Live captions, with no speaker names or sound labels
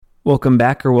Welcome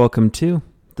back or welcome to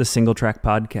the Single Track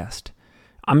Podcast.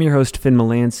 I'm your host, Finn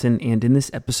Melanson, and in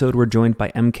this episode, we're joined by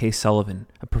Emkay Sullivan,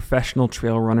 a professional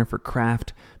trail runner for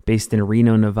Craft based in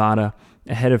Reno, Nevada,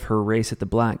 ahead of her race at the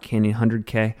Black Canyon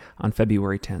 100K on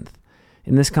February 10th.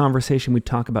 In this conversation, we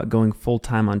talk about going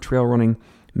full-time on trail running,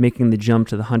 making the jump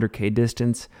to the 100K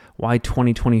distance, why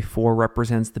 2024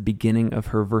 represents the beginning of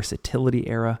her versatility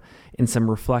era, and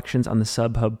some reflections on the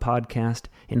SubHub podcast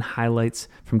and highlights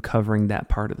from covering that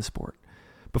part of the sport.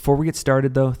 Before we get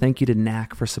started, though, thank you to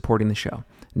NAC for supporting the show.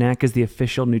 NAC is the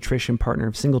official nutrition partner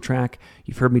of Single Track.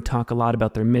 You've heard me talk a lot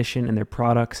about their mission and their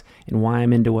products and why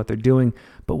I'm into what they're doing,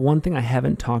 but one thing I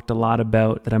haven't talked a lot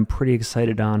about that I'm pretty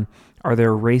excited on are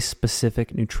their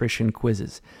race-specific nutrition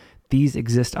quizzes. These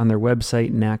exist on their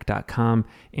website, nac.com,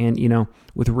 and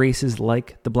with races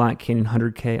like the Black Canyon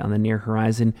 100K on the near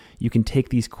horizon, you can take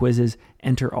these quizzes,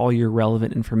 enter all your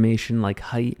relevant information like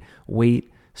height, weight,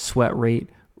 sweat rate,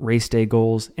 race day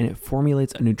goals, and it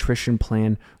formulates a nutrition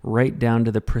plan right down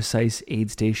to the precise aid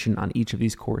station on each of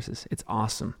these courses. It's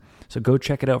awesome. So go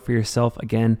check it out for yourself.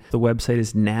 Again, the website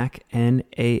is naak.com.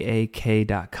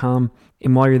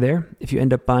 And while you're there, if you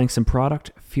end up buying some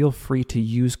product, feel free to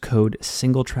use code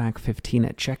SingleTrack15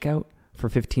 at checkout for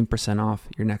 15% off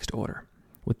your next order.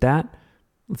 With that,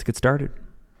 let's get started.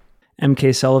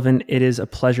 Emkay Sullivan, it is a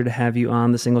pleasure to have you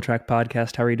on the Single Track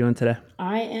Podcast. How are you doing today?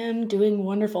 I am doing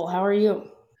wonderful. How are you?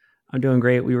 I'm doing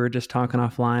great. We were just talking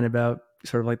offline about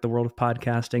sort of like the world of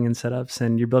podcasting and setups,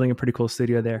 and you're building a pretty cool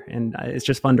studio there. And it's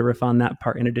just fun to riff on that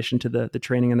part in addition to the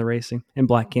training and the racing in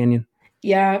Black Canyon.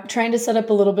 Yeah, trying to set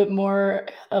up a little bit more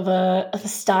of a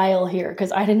style here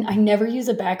because I never use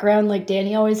a background. Like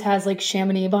Danny always has like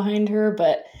Chamonix behind her,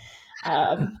 but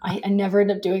I never end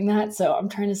up doing that. So I'm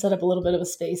trying to set up a little bit of a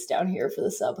space down here for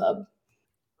the SubHub.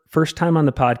 First time on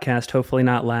the podcast, hopefully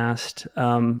not last.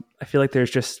 I feel like there's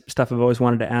just stuff I've always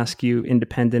wanted to ask you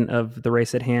independent of the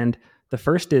race at hand. The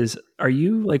first is, are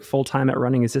you like full-time at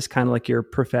running? Is this kind of like your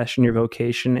profession, your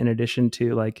vocation, in addition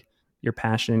to like your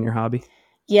passion and your hobby?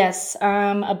 Yes.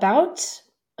 I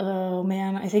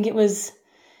think it was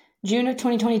June of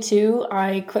 2022.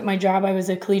 I quit my job. I was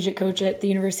a collegiate coach at the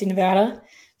University of Nevada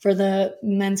for the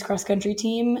men's cross-country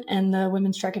team and the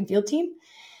women's track and field team.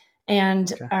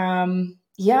 And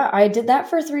I did that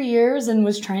for 3 years and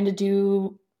was trying to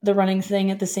do the running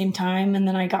thing at the same time. And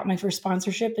then I got my first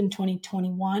sponsorship in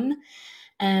 2021.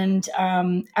 And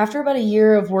after about a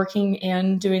year of working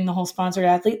and doing the whole sponsored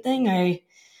athlete thing, I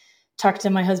talked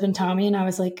to my husband, Tommy, and I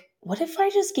was like, what if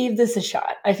I just gave this a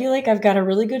shot? I feel like I've got a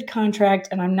really good contract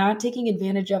and I'm not taking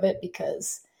advantage of it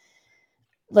because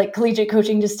like collegiate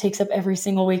coaching just takes up every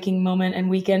single waking moment and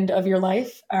weekend of your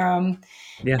life. And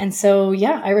so,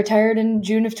 I retired in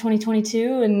June of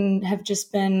 2022 and have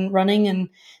just been running and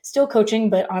still coaching,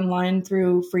 but online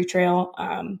through Free Trail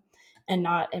and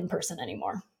not in person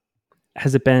anymore.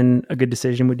 Has it been a good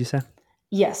decision, would you say?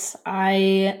 Yes,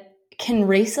 I can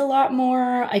race a lot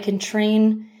more. I can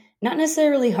train, not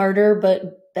necessarily harder,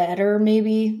 but better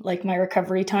maybe. Like my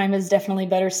recovery time is definitely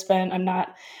better spent. I'm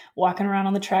not walking around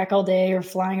on the track all day or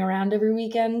flying around every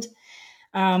weekend.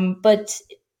 But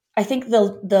I think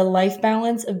the life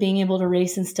balance of being able to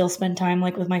race and still spend time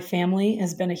like with my family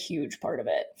has been a huge part of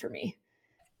it for me.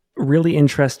 Really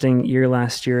interesting year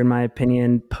last year, in my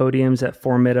opinion. Podiums at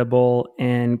Formidable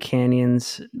and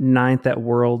Canyons, 9th at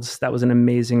Worlds. That was an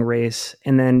amazing race.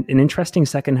 And then an interesting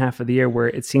second half of the year where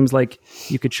it seems like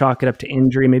you could chalk it up to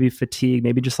injury, maybe fatigue,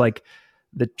 maybe just like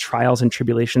the trials and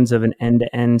tribulations of an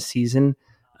end-to-end season.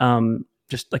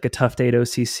 Just like a tough day at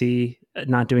OCC,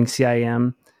 not doing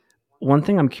CIM. One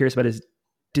thing I'm curious about is,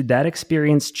 did that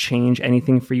experience change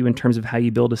anything for you in terms of how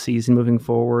you build a season moving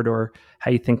forward, or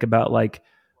how you think about like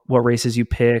what races you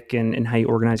pick and how you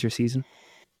organize your season?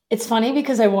 It's funny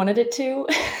because I wanted it to,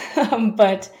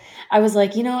 but I was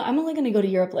like, I'm only going to go to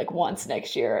Europe like once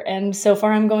next year. And so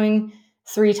far I'm going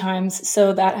 3 times.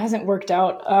 So that hasn't worked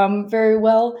out very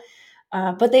well.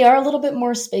 But they are a little bit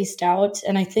more spaced out.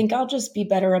 And I think I'll just be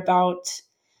better about,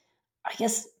 I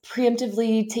guess,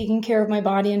 preemptively taking care of my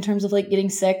body in terms of like getting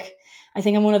sick. I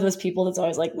think I'm one of those people that's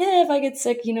always like, if I get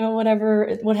sick,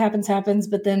 whatever, what happens, happens.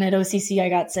 But then at OCC, I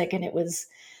got sick and it was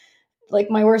like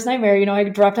my worst nightmare. I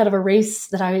dropped out of a race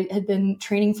that I had been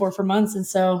training for months. And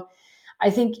so I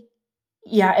think,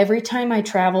 every time I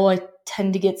travel, I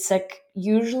tend to get sick,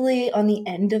 usually on the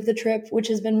end of the trip, which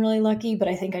has been really lucky. But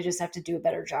I think I just have to do a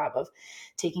better job of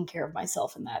taking care of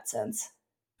myself in that sense.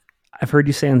 I've heard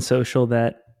you say on social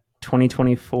that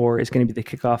 2024 is going to be the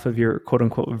kickoff of your quote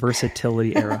unquote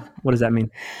versatility era. What does that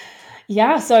mean?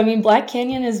 Yeah. So, I mean, Black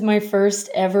Canyon is my first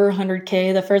ever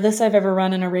 100K. The furthest I've ever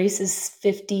run in a race is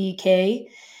 50K.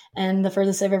 And the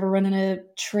furthest I've ever run in a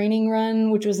training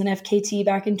run, which was an FKT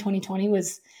back in 2020,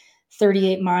 was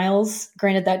 38 miles.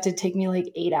 Granted, that did take me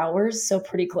like 8 hours, so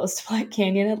pretty close to Black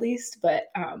Canyon at least. But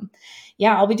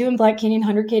yeah, I'll be doing Black Canyon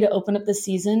 100K to open up the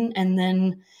season. And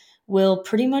then we'll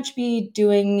pretty much be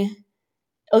doing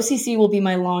OCC will be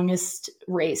my longest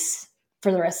race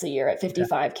for the rest of the year at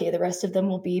 55K. The rest of them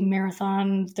will be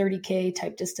marathon, 30K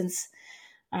type distance.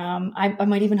 I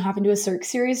might even hop into a Cirque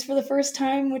series for the first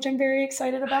time, which I'm very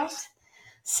excited about.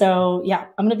 So yeah,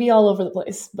 I'm going to be all over the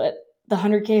place, but the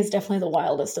 100K is definitely the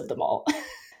wildest of them all.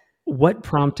 What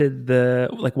prompted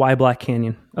why Black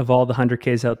Canyon? Of all the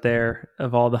 100Ks out there,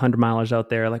 of all the 100 milers out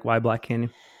there, like why Black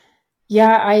Canyon?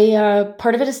 Yeah,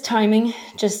 part of it is timing.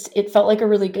 Just it felt like a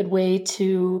really good way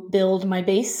to build my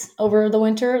base over the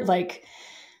winter. Like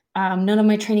none of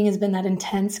my training has been that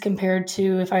intense compared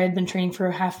to if I had been training for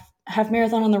a half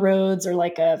marathon on the roads or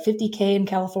like a 50K in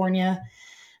California.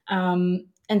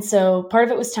 And so part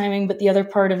of it was timing, but the other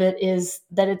part of it is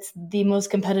that it's the most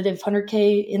competitive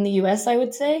 100K in the US, I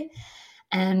would say.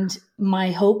 And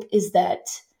my hope is that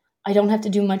I don't have to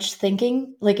do much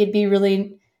thinking. Like it'd be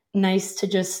really nice to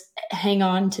just hang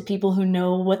on to people who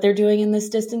know what they're doing in this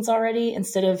distance already,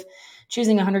 instead of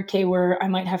choosing 100K where I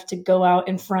might have to go out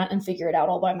in front and figure it out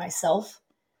all by myself.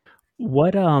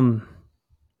 What,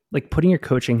 like putting your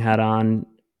coaching hat on,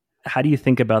 how do you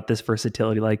think about this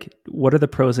versatility? Like what are the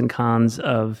pros and cons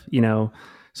of,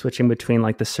 switching between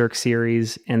like the Cirque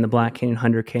series and the Black Canyon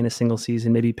 100K in a single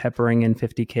season, maybe peppering in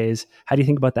 50Ks? How do you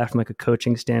think about that from like a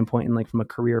coaching standpoint and like from a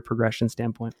career progression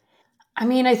standpoint? I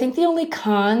mean, I think the only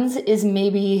cons is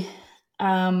maybe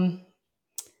that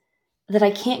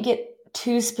I can't get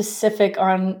too specific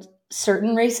on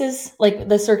certain races. Like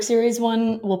the Cirque series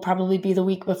one will probably be the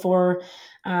week before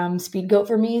Speed Goat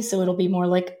for me. So it'll be more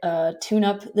like a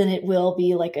tune-up than it will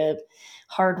be like a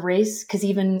hard race, because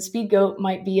even Speed Goat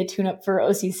might be a tune-up for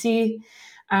OCC.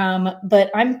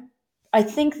 But I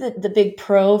think that the big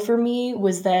pro for me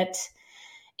was that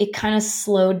it kind of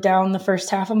slowed down the first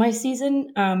half of my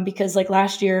season, because like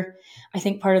last year, I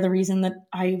think part of the reason that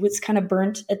I was kind of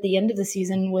burnt at the end of the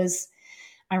season was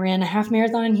I ran a half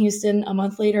marathon in Houston. A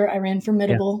month later, I ran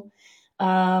Formidable.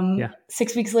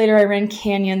 6 weeks later, I ran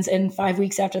Canyons. And 5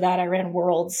 weeks after that, I ran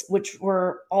Worlds, which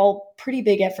were all pretty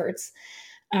big efforts.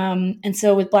 And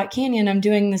so with Black Canyon, I'm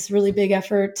doing this really big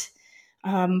effort.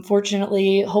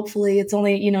 Fortunately, hopefully it's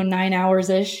only, 9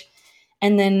 hours-ish.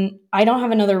 And then I don't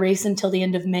have another race until the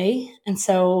end of May. And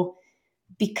so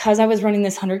because I was running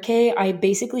this 100K, I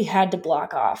basically had to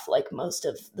block off like most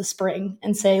of the spring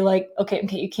and say like, okay,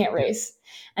 you can't race.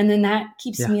 And then that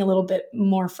keeps me a little bit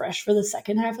more fresh for the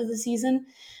second half of the season,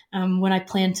 when I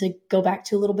plan to go back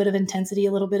to a little bit of intensity,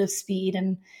 a little bit of speed,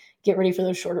 and get ready for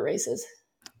those shorter races.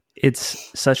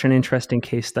 It's such an interesting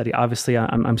case study. Obviously,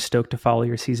 I'm stoked to follow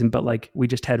your season, but like we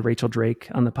just had Rachel Drake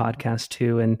on the podcast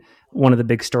too. And one of the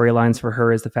big storylines for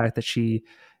her is the fact that she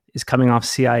is coming off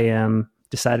CIM,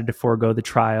 decided to forego the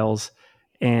trials.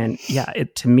 And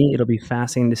to me, it'll be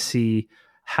fascinating to see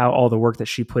how all the work that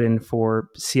she put in for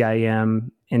CIM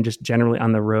and just generally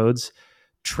on the roads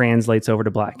translates over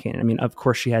to Black Canyon. I mean, of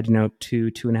course she had,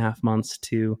 2.5 months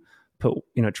to put,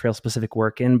 trail specific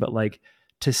work in, but like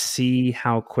to see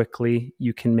how quickly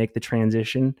you can make the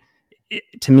transition,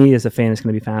 to me as a fan, is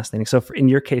going to be fascinating. So in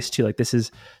your case too, like this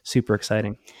is super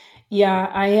exciting. Yeah,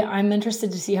 I'm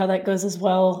interested to see how that goes as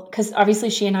well, because obviously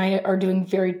she and I are doing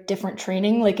very different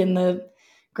training, like in the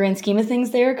grand scheme of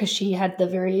things there, because she had the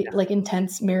very like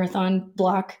intense marathon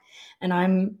block, and I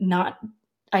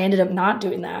ended up not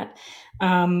doing that.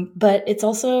 But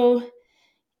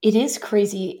it is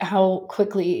crazy how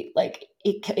quickly like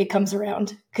it comes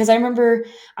around. Because I remember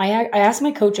I asked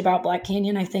my coach about Black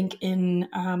Canyon, I think in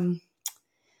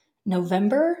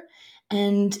November.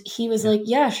 And he was like,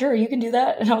 yeah, sure, you can do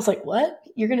that. And I was like, what?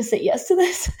 You're going to say yes to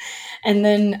this? And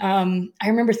then I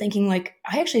remember thinking like,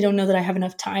 I actually don't know that I have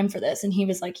enough time for this. And he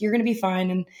was like, you're going to be fine.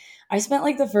 And I spent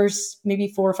like the first maybe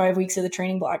 4 or 5 weeks of the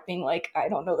training block being like, I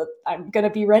don't know that I'm going to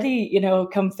be ready,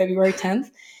 come February 10th.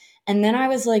 And then I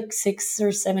was like 6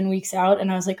 or 7 weeks out and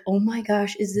I was like, oh my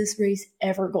gosh, is this race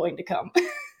ever going to come?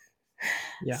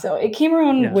 So it came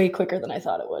around way quicker than I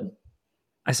thought it would.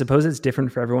 I suppose it's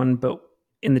different for everyone, but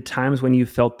in the times when you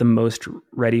felt the most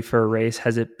ready for a race,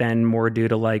 has it been more due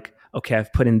to like, okay,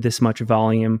 I've put in this much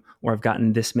volume or I've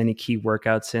gotten this many key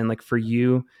workouts in? Like for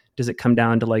you, does it come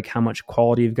down to like how much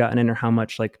quality you've gotten in or how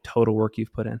much like total work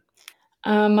you've put in?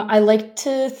 I like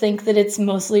to think that it's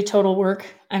mostly total work.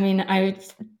 I mean, I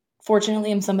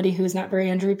fortunately am somebody who's not very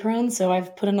injury prone. So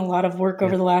I've put in a lot of work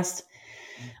over the last,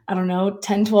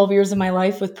 10, 12 years of my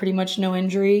life with pretty much no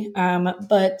injury.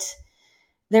 But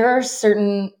there are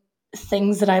certain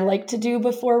things that I like to do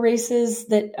before races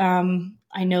that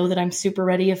I know that I'm super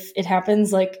ready if it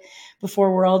happens. Like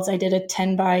before Worlds, I did a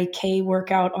 10 by K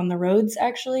workout on the roads,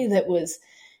 actually, that was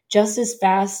just as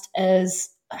fast as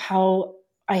how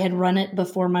I had run it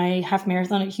before my half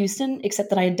marathon at Houston, except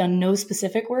that I had done no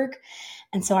specific work.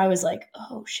 And so I was like,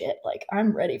 oh shit, like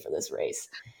I'm ready for this race.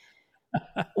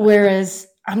 Whereas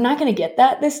I'm not going to get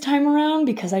that this time around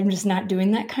because I'm just not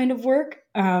doing that kind of work.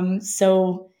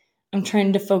 So I'm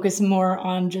trying to focus more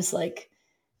on just like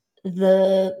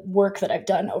the work that I've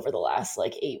done over the last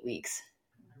like 8 weeks.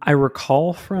 I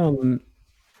recall from,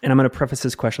 and I'm going to preface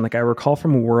this question, like I recall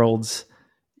from Worlds,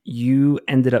 you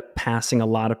ended up passing a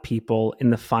lot of people in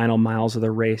the final miles of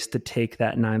the race to take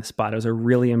that 9th spot. It was a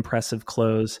really impressive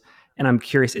close. And I'm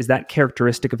curious, is that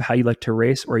characteristic of how you like to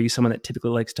race, or are you someone that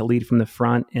typically likes to lead from the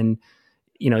front and,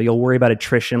 you know, you'll worry about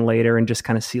attrition later and just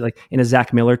kind of see like in a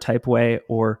Zach Miller type way,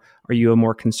 or are you a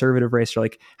more conservative racer?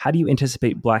 Like, how do you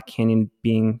anticipate Black Canyon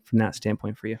being from that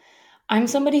standpoint for you? I'm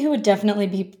somebody who would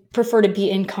definitely prefer to be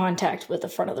in contact with the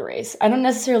front of the race. I don't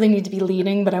necessarily need to be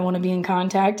leading, but I want to be in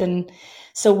contact. And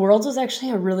so Worlds was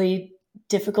actually a really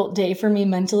difficult day for me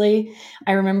mentally.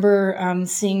 I remember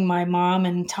seeing my mom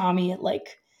and Tommy at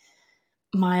like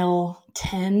mile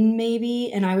 10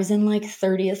 maybe, and I was in like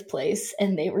 30th place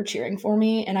and they were cheering for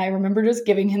me. And I remember just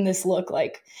giving him this look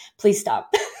like, please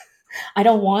stop. I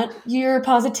don't want your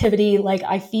positivity. Like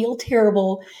I feel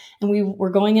terrible. And we were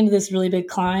going into this really big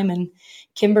climb and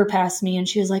Kimber passed me and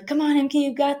she was like, come on, Emkay,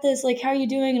 you got this. Like, how are you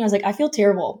doing? And I was like, I feel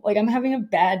terrible. Like I'm having a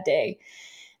bad day,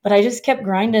 but I just kept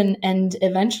grinding. And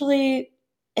eventually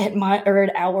at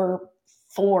hour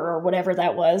 4 or whatever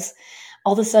that was,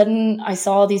 all of a sudden I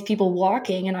saw these people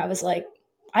walking and I was like,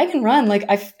 I can run. Like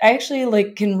I actually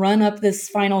like can run up this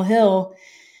final hill.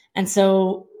 And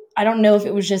so I don't know if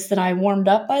it was just that I warmed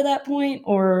up by that point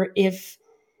or if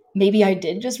maybe I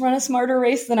did just run a smarter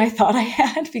race than I thought I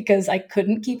had because I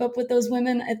couldn't keep up with those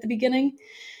women at the beginning.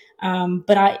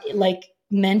 But I like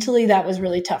mentally that was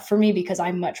really tough for me because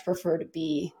I much prefer to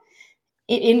be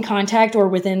in contact or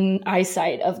within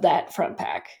eyesight of that front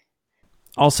pack.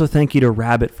 Also, thank you to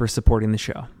Rabbit for supporting the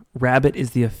show. Rabbit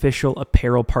is the official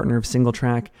apparel partner of Single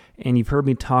Track, and you've heard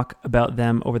me talk about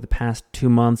them over the past 2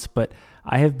 months, but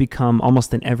I have become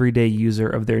almost an everyday user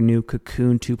of their new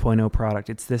Cocoon 2.0 product.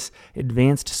 It's this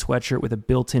advanced sweatshirt with a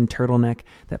built-in turtleneck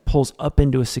that pulls up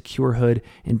into a secure hood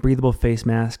and breathable face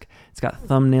mask. It's got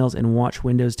thumbnails and watch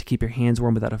windows to keep your hands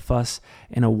warm without a fuss,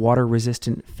 and a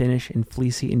water-resistant finish and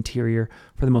fleecy interior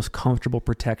for the most comfortable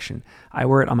protection. I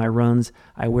wear it on my runs.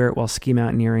 I wear it while ski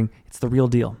mountaineering. It's the real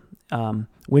deal.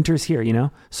 Winter's here, you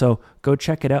know? So go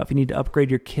check it out. If you need to upgrade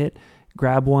your kit,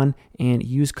 grab one and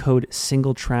use code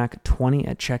SingleTrack20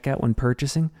 at checkout when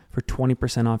purchasing for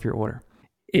 20% off your order.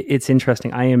 It's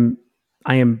interesting. I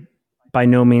am by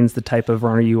no means the type of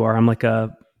runner you are. I'm like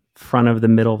a front of the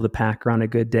middle of the pack on a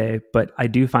good day, but I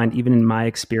do find even in my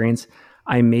experience,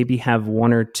 I maybe have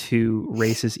 1 or 2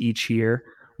 races each year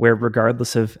where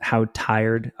regardless of how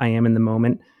tired I am in the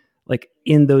moment, like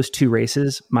in those 2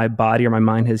 races, my body or my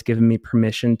mind has given me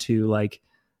permission to like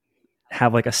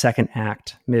have like a second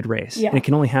act mid race. Yeah. And it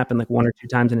can only happen like 1 or 2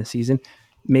 times in a season.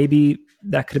 Maybe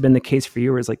that could have been the case for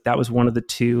you, where it's like that was one of the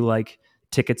 2 like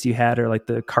tickets you had or like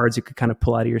the cards you could kind of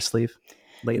pull out of your sleeve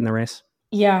late in the race.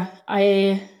 Yeah,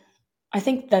 I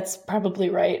think that's probably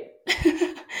right.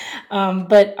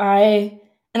 But and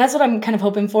that's what I'm kind of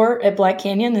hoping for at Black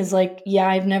Canyon is like, yeah,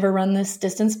 I've never run this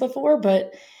distance before,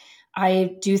 but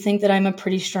I do think that I'm a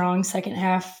pretty strong second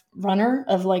half runner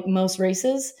of like most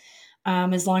races,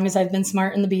 as long as I've been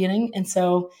smart in the beginning. And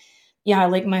so, yeah,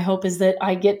 like my hope is that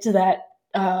I get to that,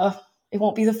 it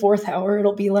won't be the 4th hour.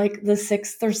 It'll be like the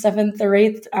 6th or 7th or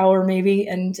 8th hour maybe.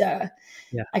 And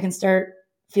I can start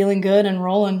feeling good and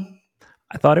rolling.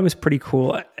 I thought it was pretty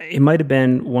cool. It might've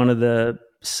been one of the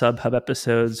Sub-Hub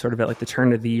episodes sort of at like the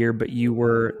turn of the year, but you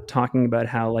were talking about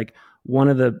how like one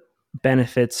of the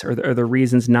benefits or the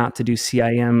reasons not to do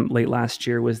CIM late last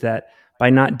year was that by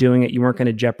not doing it, you weren't going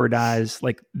to jeopardize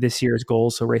like this year's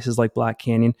goals. So races like Black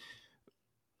Canyon,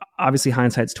 obviously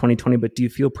hindsight's 2020, but do you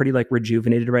feel pretty like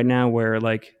rejuvenated right now where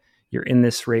like you're in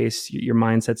this race, your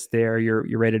mindset's there, you're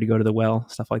ready to go to the well,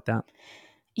 stuff like that?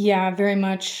 Yeah, very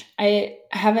much. I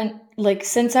haven't like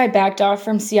since I backed off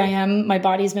from CIM, my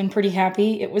body's been pretty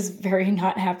happy. It was very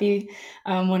not happy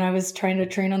when I was trying to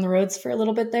train on the roads for a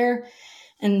little bit there.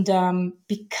 And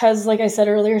because, like I said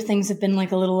earlier, things have been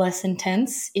like a little less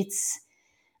intense, it's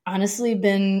honestly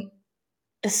been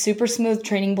a super smooth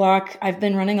training block. I've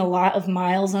been running a lot of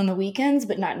miles on the weekends,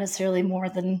 but not necessarily more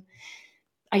than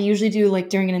I usually do like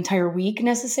during an entire week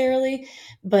necessarily.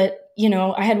 But, you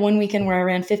know, I had one weekend where I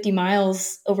ran 50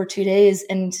 miles over 2 days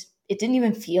and it didn't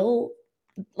even feel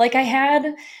like I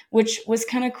had, which was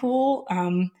kind of cool.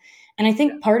 And I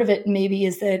think part of it maybe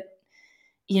is that,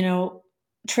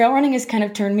 trail running has kind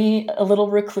of turned me a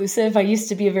little reclusive. I used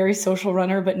to be a very social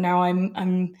runner, but now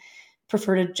I'm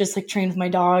prefer to just like train with my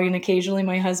dog and occasionally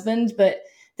my husband. But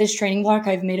this training block,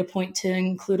 I've made a point to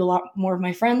include a lot more of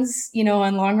my friends,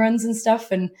 on long runs and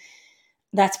stuff. And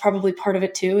that's probably part of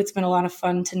it too. It's been a lot of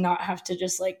fun to not have to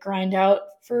just like grind out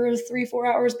for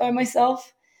 3-4 hours by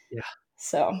myself. Yeah.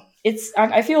 So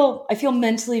I feel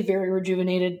mentally very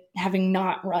rejuvenated having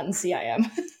not run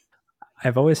CIM.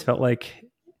 I've always felt like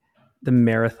the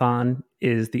marathon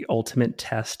is the ultimate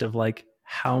test of like,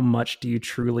 how much do you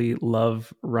truly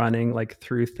love running, like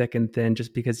through thick and thin,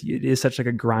 just because it is such like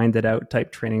a grinded out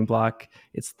type training block.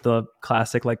 It's the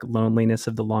classic like loneliness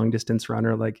of the long distance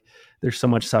runner. Like there's so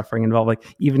much suffering involved, like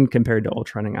even compared to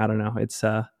ultra running. I don't know. It's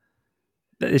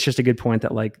just a good point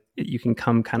that like you can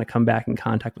come back in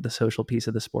contact with the social piece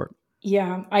of the sport.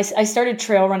 Yeah. I started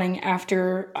trail running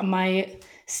after my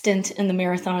stint in the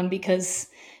marathon because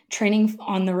training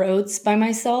on the roads by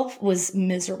myself was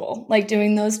miserable. Like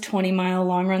doing those 20-mile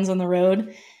long runs on the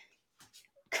road,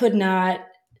 could not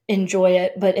enjoy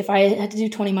it. But if I had to do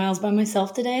 20 miles by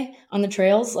myself today on the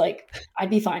trails, like I'd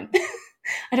be fine.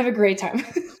 I'd have a great time.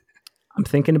 I'm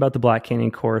thinking about the Black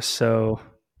Canyon course. So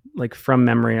like from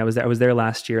memory, I was there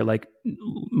last year, like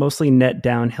mostly net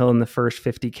downhill in the first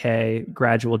 50K,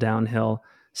 gradual downhill.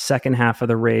 Second half of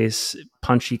the race,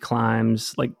 punchy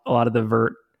climbs, like a lot of the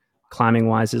vert climbing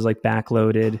wise is like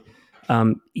backloaded.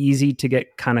 Easy to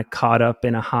get kind of caught up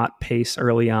in a hot pace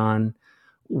early on.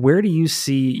 Where do you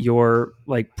see your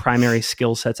like primary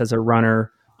skill sets as a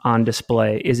runner on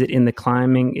display? Is it in the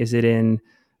climbing? Is it in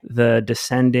the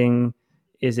descending?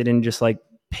 Is it in just like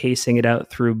pacing it out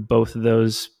through both of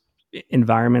those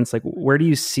environments? Like where do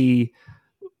you see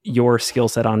your skill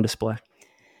set on display?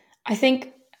 I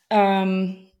think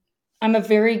I'm a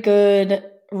very good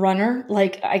runner.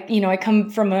 Like I come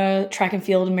from a track and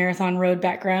field and marathon road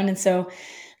background. And so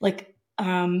like,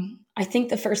 I think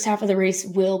the first half of the race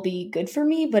will be good for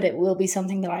me, but it will be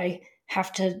something that I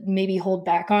have to maybe hold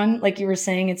back on. Like you were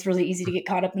saying, it's really easy to get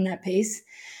caught up in that pace.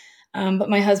 But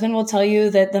my husband will tell you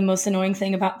that the most annoying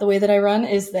thing about the way that I run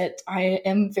is that I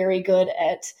am very good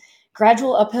at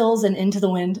gradual uphills and into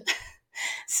the wind.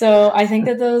 So I think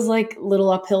that those like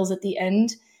little uphills at the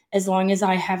end, as long as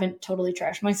I haven't totally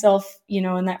trashed myself,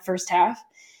 in that first half,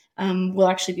 will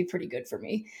actually be pretty good for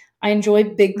me. I enjoy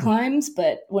big climbs,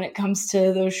 but when it comes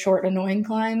to those short, annoying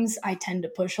climbs, I tend to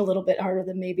push a little bit harder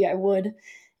than maybe I would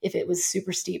if it was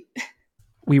super steep.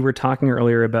 We were talking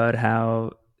earlier about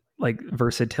how like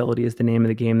versatility is the name of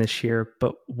the game this year,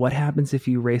 but what happens if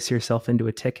you race yourself into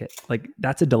a ticket? Like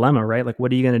that's a dilemma, right? Like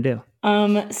what are you going to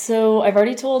do? So I've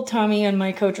already told Tommy and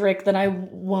my coach Rick that I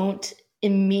won't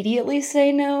immediately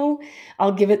say no.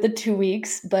 I'll give it the 2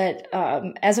 weeks, but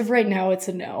as of right now, it's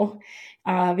a no.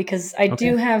 Because I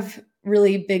do have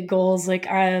really big goals. Like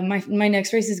my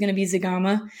next race is going to be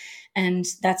Zagama, and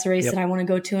that's a race that I want to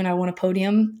go to, and I want a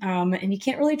podium. And you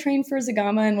can't really train for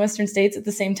Zagama in Western States at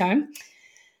the same time.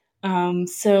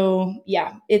 So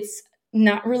yeah, it's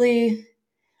not really.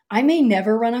 I may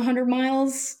never run 100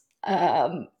 miles.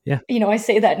 I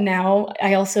say that now.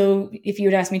 I also, if you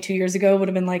had asked me 2 years ago, would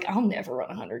have been like, I'll never run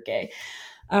 100K.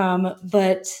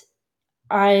 But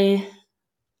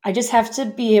I just have to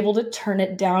be able to turn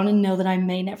it down and know that I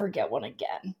may never get one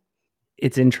again.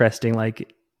 It's interesting.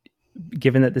 Like,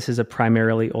 given that this is a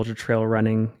primarily ultra trail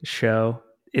running show,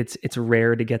 it's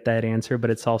rare to get that answer, but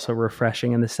it's also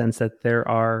refreshing in the sense that there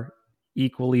are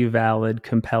equally valid,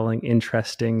 compelling,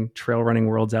 interesting trail running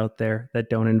worlds out there that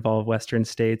don't involve Western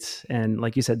states. And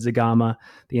like you said, Zagama,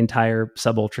 the entire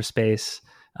sub ultra space.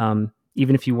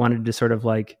 Even if you wanted to sort of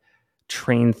like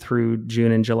train through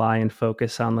June and July and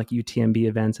focus on like UTMB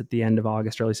events at the end of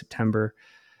August, early September.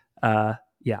 I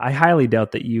highly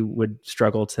doubt that you would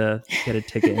struggle to get a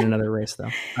ticket in another race though.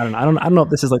 I don't know if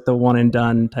this is like the one and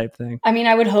done type thing. I mean,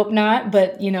 I would hope not,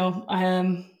 but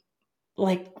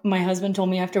like my husband told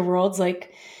me after Worlds,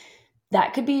 like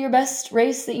that could be your best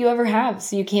race that you ever have.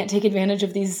 So you can't take advantage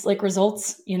of these like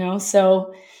results,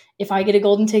 so if I get a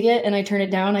golden ticket and I turn it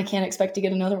down, I can't expect to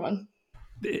get another one.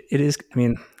 It is. I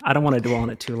mean, I don't want to dwell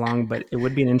on it too long, but it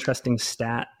would be an interesting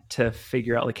stat to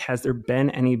figure out, like, has there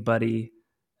been anybody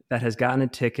that has gotten a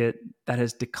ticket that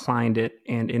has declined it,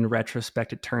 and in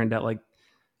retrospect, it turned out like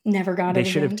never got it. They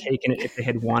should have taken it if they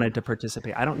had wanted to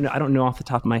participate. I don't know off the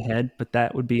top of my head, but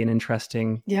that would be an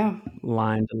interesting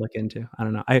line to look into. I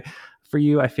don't know. For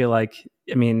you, I feel like,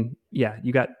 I mean, yeah,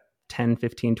 you got 10,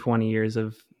 15, 20 years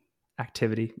of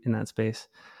activity in that space.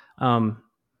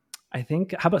 I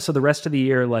think, how about, so the rest of the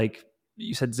year, like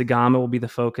you said Zagama will be the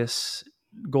focus.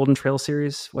 Golden Trail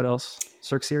Series. What else?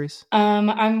 Cirque Series?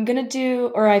 I'm going to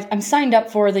do, or I'm signed up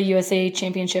for the USA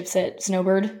Championships at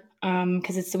Snowbird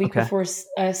because it's the week before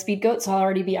Speed Goat, so I'll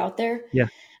already be out there. Yeah.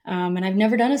 And I've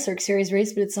never done a Cirque Series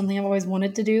race, but it's something I've always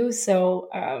wanted to do. So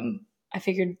I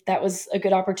figured that was a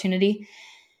good opportunity.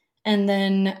 And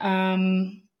then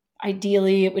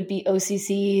ideally it would be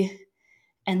OCC.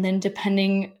 And then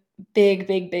depending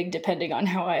on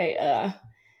how I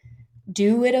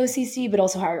do at OCC, but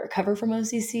also how I recover from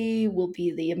OCC, will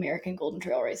be the American Golden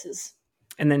Trail races.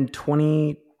 And then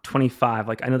 2025,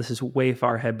 like I know this is way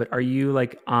far ahead, but are you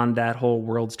like on that whole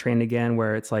World's Train again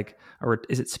where it's like, or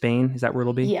is it Spain? Is that where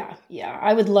it'll be? Yeah.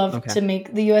 I would love to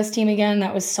make the US team again.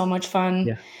 That was so much fun.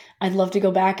 Yeah. I'd love to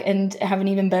go back and have an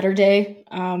even better day.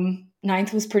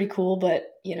 Ninth was pretty cool, but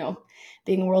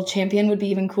being a world champion would be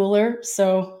even cooler.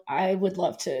 So I would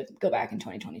love to go back in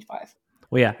 2025.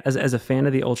 Well, yeah, as a fan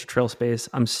of the ultra trail space,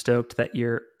 I'm stoked that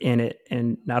you're in it.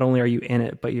 And not only are you in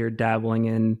it, but you're dabbling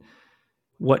in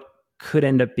what could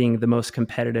end up being the most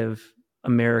competitive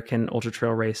American ultra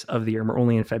trail race of the year. We're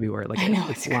only in February. Like, I know,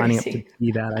 it's lining up to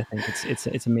be that. I think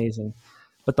it's amazing.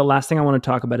 But the last thing I want to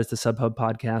talk about is the SubHub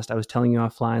podcast. I was telling you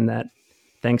offline that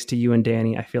thanks to you and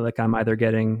Danny, I feel like I'm either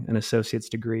getting an associate's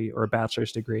degree or a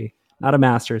bachelor's degree. Not a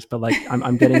master's, but like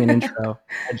I'm getting an intro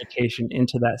education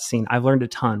into that scene. I've learned a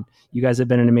ton. You guys have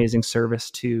been an amazing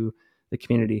service to the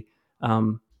community. I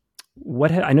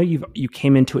know you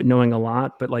came into it knowing a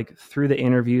lot, but like through the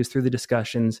interviews, through the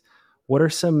discussions, what are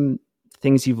some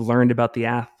things you've learned about the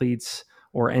athletes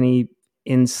or any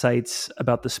insights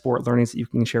about the sport learnings that you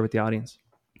can share with the audience?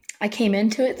 I came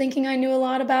into it thinking I knew a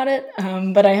lot about it,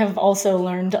 but I have also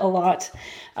learned a lot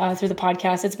through the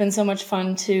podcast. It's been so much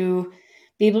fun to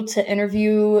be able to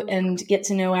interview and get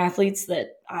to know athletes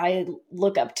that I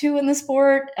look up to in the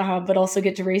sport, but also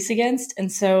get to race against.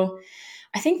 And so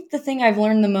I think the thing I've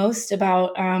learned the most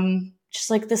about just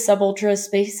like the sub-ultra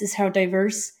space is how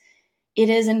diverse it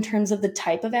is in terms of the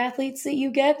type of athletes that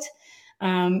you get.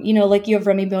 Like you have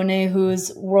Remy Bonnet,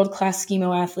 who's world-class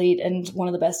skimo athlete and one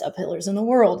of the best uphillers in the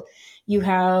world. You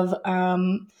have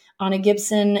Anna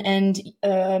Gibson and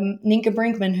Ninka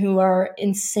Brinkman, who are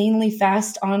insanely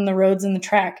fast on the roads and the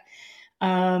track.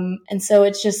 And so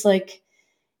it's just like,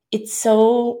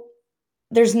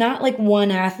 there's not like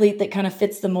one athlete that kind of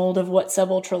fits the mold of what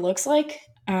sub-ultra looks like.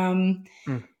 And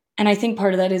I think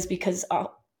part of that is because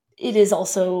it is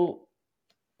also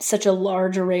such a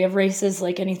large array of races,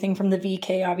 like anything from the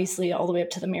VK, obviously, all the way up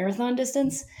to the marathon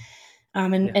distance.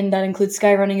 And that includes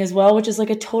skyrunning as well, which is like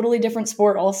a totally different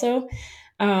sport also.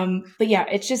 But yeah,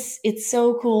 it's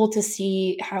so cool to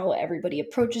see how everybody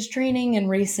approaches training and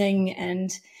racing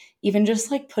and even just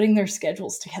like putting their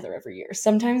schedules together every year.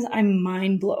 Sometimes I'm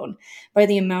mind blown by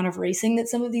the amount of racing that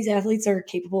some of these athletes are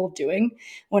capable of doing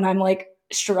when I'm like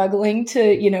struggling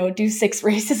to, do 6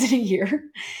 races in a year.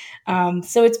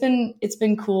 So it's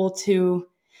been cool to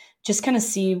just kind of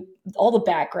see all the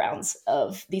backgrounds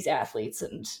of these athletes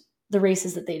and the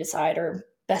races that they decide are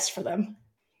best for them.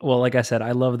 Well, like I said,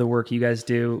 I love the work you guys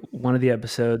do. One of the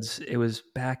episodes, it was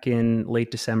back in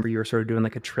late December, you were sort of doing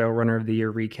like a Trail Runner of the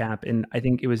Year recap. And I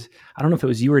think I don't know if it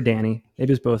was you or Danny, maybe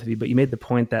it was both of you, but you made the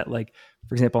point that like,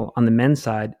 for example, on the men's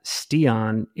side,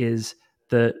 Stian is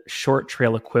the short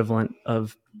trail equivalent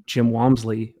of Jim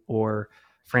Walmsley or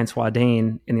Francois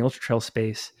Dane in the ultra trail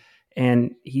space.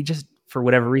 And he just, for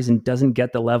whatever reason, doesn't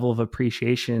get the level of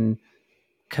appreciation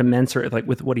commensurate like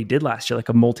with what he did last year, like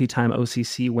a multi-time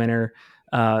OCC winner,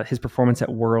 his performance at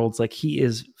Worlds, like he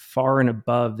is far and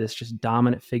above this just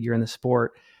dominant figure in the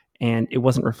sport. And it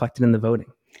wasn't reflected in the voting,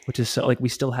 which is so like, we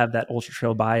still have that ultra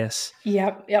trail bias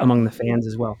among the fans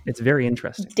as well. It's very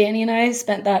interesting. Danny and I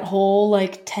spent that whole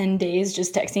like 10 days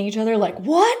just texting each other like,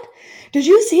 what? Did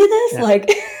you see this? Yeah.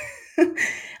 Like,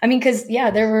 I mean, cause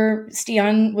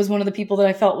Stian was one of the people that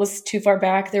I felt was too far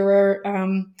back. There were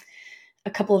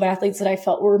a couple of athletes that I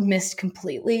felt were missed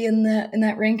completely in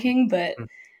that ranking, but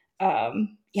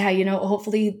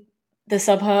hopefully the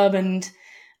SubHub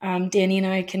and Danny and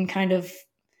I can kind of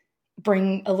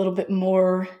bring a little bit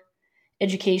more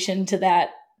education to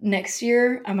that next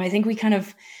year. I think we kind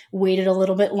of waited a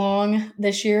little bit long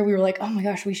this year. We were like, oh my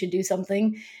gosh, we should do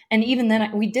something. And even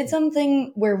then we did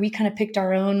something where we kind of picked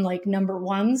our own like number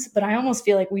ones, but I almost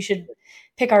feel like we should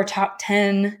pick our top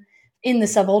 10 in the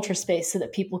sub-ultra space so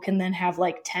that people can then have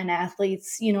like 10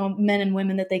 athletes, men and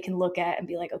women that they can look at and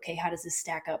be like, okay, how does this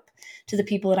stack up to the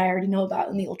people that I already know about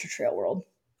in the ultra trail world?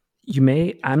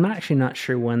 I'm actually not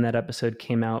sure when that episode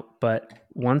came out, but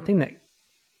one thing that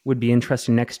would be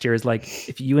interesting next year is like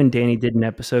if you and Danny did an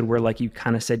episode where like you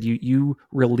kind of said you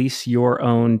release your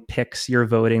own picks, your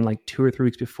voting like 2 or 3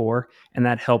 weeks before, and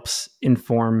that helps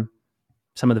inform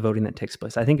some of the voting that takes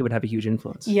place. I think it would have a huge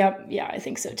influence. Yep. Yeah, I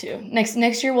think so too.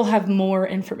 Next year we'll have more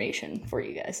information for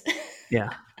you guys. Yeah.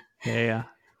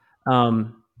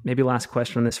 Maybe last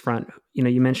question on this front.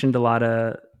 You mentioned a lot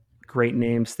of great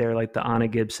names there, like the Anna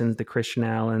Gibsons, the Christian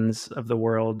Allens of the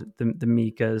world, the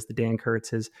Mikas, the Dan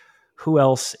Kurtzes. Who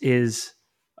else is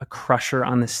a crusher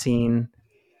on the scene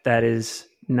that is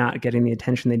not getting the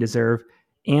attention they deserve?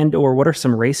 And or what are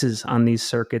some races on these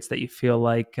circuits that you feel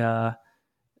like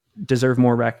deserve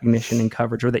more recognition and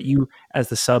coverage, or that you as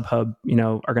the sub hub,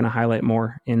 are going to highlight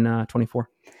more in 24?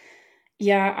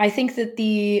 Yeah, I think that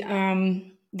the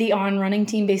on running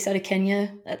team based out of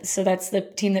Kenya, so that's the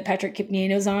team that Patrick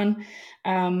Kipnieno's on.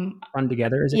 Run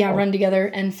Together, is it called? Run Together,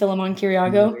 and Philemon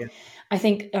Kiriago. Yeah. I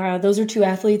think those are two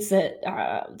athletes that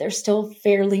they're still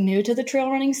fairly new to the trail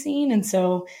running scene. And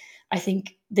so I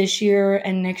think this year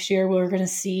and next year, we're going to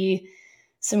see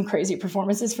some crazy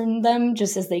performances from them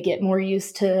just as they get more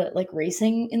used to like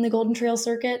racing in the Golden Trail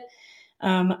circuit.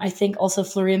 I think also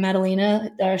Floria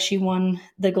Madalena, she won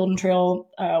the Golden Trail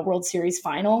World Series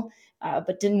final,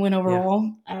 but didn't win overall.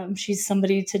 Yeah. She's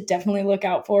somebody to definitely look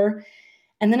out for.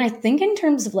 And then I think in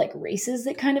terms of like races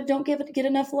that kind of don't get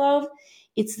enough love,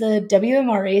 it's the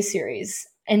WMRA series.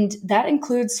 And that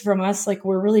includes from us, like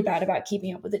we're really bad about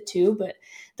keeping up with it too, but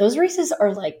those races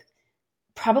are like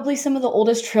probably some of the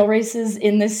oldest trail races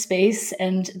in this space.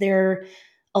 And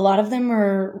a lot of them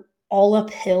are all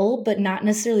uphill, but not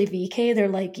necessarily VK. They're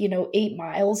like, 8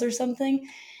 miles or something.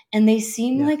 And they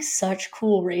seem like such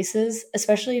cool races,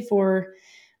 especially for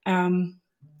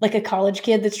like a college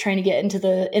kid that's trying to get into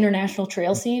the international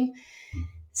trail scene.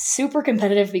 Super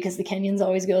competitive because the Kenyans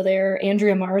always go there.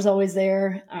 Andrea Marr's always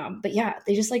there. But yeah,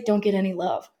 they just like don't get any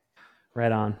love.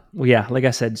 Right on. Well, yeah, like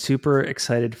I said, super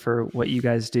excited for what you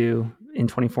guys do in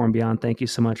 24 and beyond. Thank you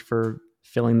so much for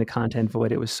filling the content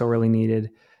void. It was sorely needed.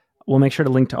 We'll make sure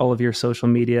to link to all of your social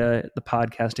media, the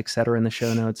podcast, et cetera, in the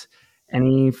show notes.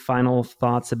 Any final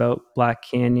thoughts about Black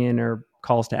Canyon or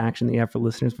calls to action that you have for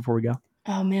listeners before we go?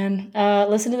 Oh man,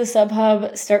 listen to the Sub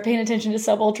Hub, start paying attention to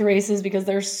sub ultra races because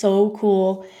they're so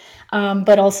cool.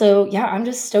 But also, yeah, I'm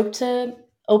just stoked to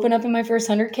open up in my first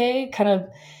 100K, kind of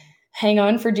hang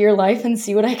on for dear life and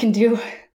see what I can do.